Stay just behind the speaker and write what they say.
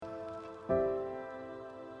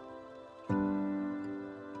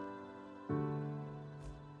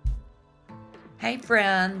Hey,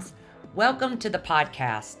 friends. Welcome to the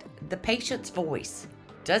podcast, The Patient's Voice.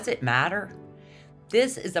 Does it matter?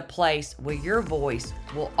 This is a place where your voice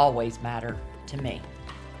will always matter to me.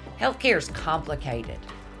 Healthcare is complicated,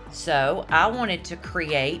 so I wanted to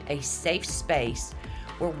create a safe space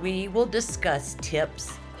where we will discuss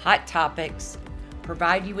tips, hot topics,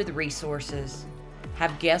 provide you with resources,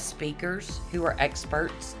 have guest speakers who are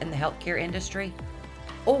experts in the healthcare industry,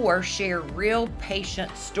 or share real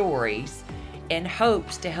patient stories in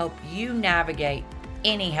hopes to help you navigate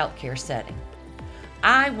any healthcare setting.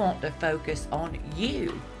 I want to focus on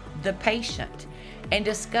you, the patient, and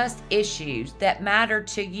discuss issues that matter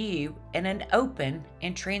to you in an open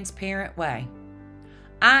and transparent way.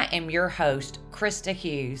 I am your host, Krista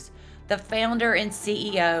Hughes, the founder and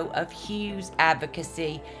CEO of Hughes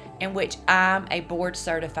Advocacy, in which I'm a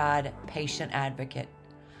board-certified patient advocate.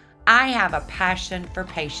 I have a passion for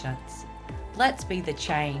patients. Let's be the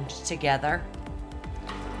change together.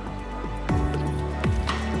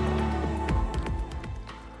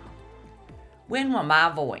 When will my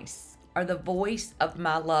voice, or the voice of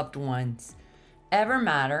my loved ones, ever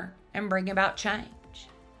matter and bring about change?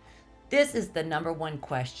 This is the number one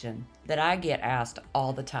question that I get asked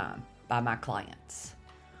all the time by my clients.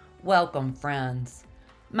 Welcome, friends.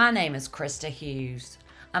 My name is Krista Hughes.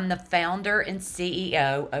 I'm the founder and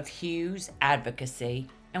CEO of Hughes Advocacy,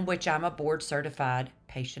 in which I'm a board-certified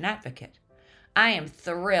patient advocate. I am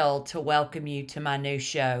thrilled to welcome you to my new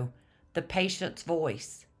show, The Patient's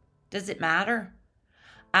Voice. Does it matter?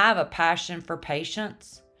 I have a passion for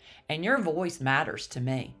patients, and your voice matters to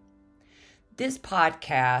me. This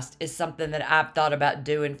podcast is something that I've thought about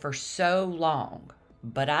doing for so long,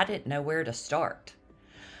 but I didn't know where to start.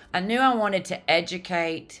 I knew I wanted to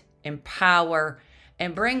educate, empower,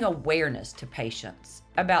 and bring awareness to patients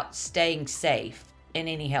about staying safe in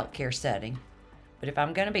any healthcare setting. But if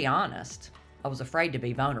I'm going to be honest, I was afraid to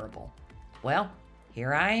be vulnerable. Well,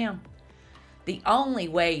 here I am. The only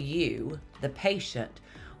way you, the patient,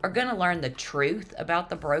 are going to learn the truth about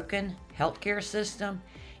the broken healthcare system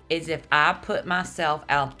is if I put myself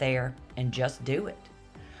out there and just do it.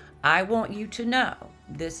 I want you to know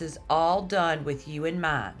this is all done with you in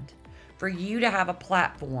mind, for you to have a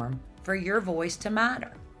platform for your voice to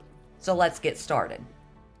matter. So let's get started.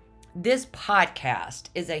 This podcast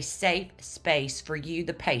is a safe space for you,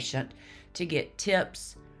 the patient, to get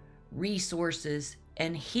tips, resources,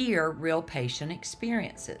 and hear real patient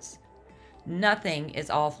experiences. Nothing is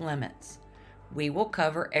off limits. We will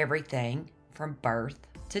cover everything from birth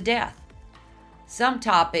to death. Some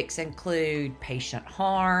topics include patient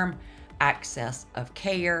harm, access of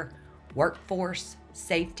care, workforce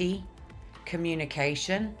safety,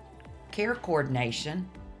 communication, care coordination,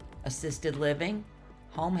 assisted living,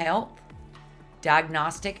 home health,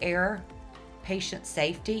 diagnostic error, patient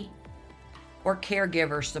safety, or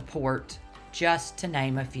caregiver support, just to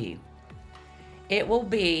name a few. It will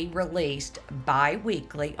be released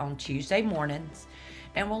bi-weekly on Tuesday mornings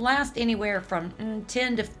and will last anywhere from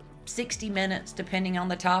 10 to 60 minutes depending on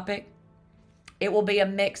the topic. It will be a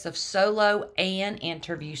mix of solo and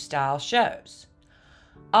interview style shows.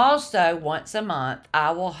 Also, once a month,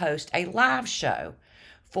 I will host a live show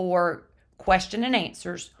for question and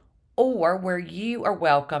answers, or where you are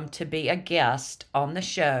welcome to be a guest on the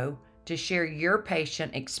show to share your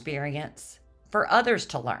patient experience for others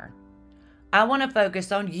to learn. I want to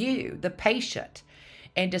focus on you, the patient,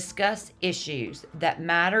 and discuss issues that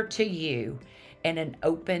matter to you in an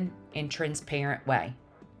open and transparent way.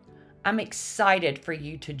 I'm excited for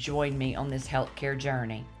you to join me on this healthcare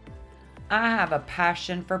journey. I have a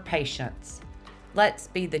passion for patients. Let's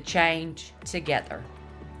be the change together.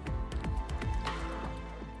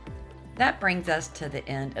 That brings us to the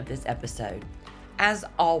end of this episode. As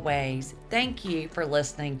always, thank you for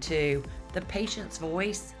listening to The Patient's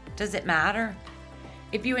Voice. Does it matter?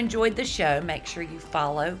 If you enjoyed the show, make sure you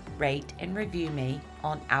follow, rate, and review me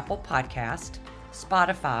on Apple Podcast,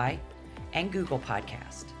 Spotify, and Google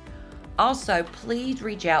Podcast. Also, please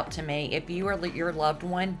reach out to me if you or your loved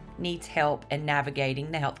one needs help in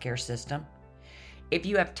navigating the healthcare system. If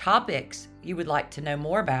you have topics you would like to know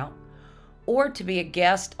more about, or to be a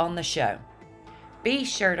guest on the show, be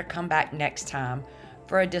sure to come back next time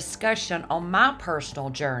for a discussion on my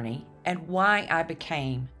personal journey and why I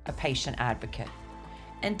became a patient advocate.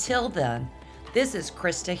 Until then, this is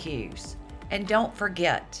Krista Hughes, and don't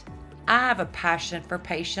forget, I have a passion for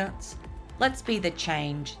patients. Let's be the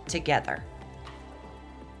change together.